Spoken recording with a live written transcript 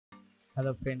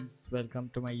Hello friends, welcome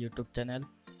to my YouTube channel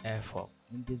HOQUE.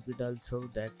 In this video I'll show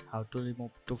that how to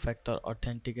remove two-factor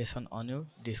authentication on your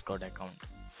Discord account.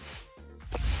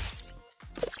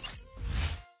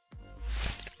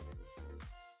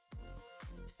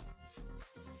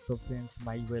 So friends,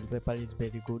 my wallpaper is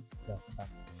very good.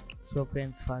 So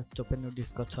friends, first open your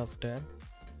Discord software.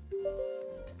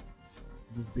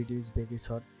 This video is very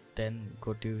short, then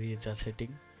go to user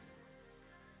setting.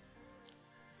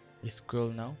 Scroll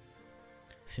now.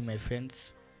 See my friends,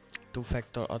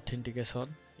 two-factor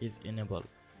authentication is enabled.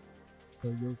 So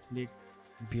you click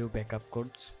view backup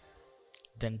codes,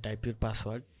 then type your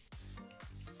password.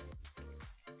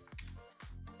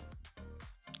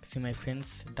 See my friends,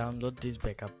 download this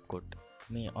backup code.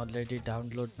 Me already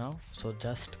download now, so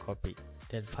just copy.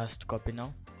 Then first copy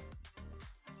now,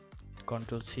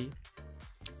 Ctrl C.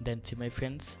 Then see my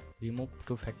friends, remove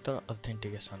two-factor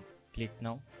authentication. Click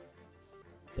now.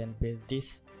 Then paste this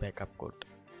backup code.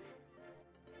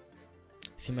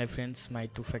 See my friends, my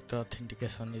two-factor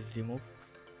authentication is removed.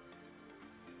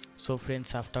 So friends,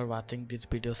 after watching this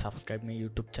video, subscribe my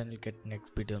YouTube channel, get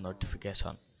next video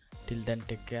notification. Till then,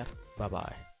 take care. Bye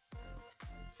bye.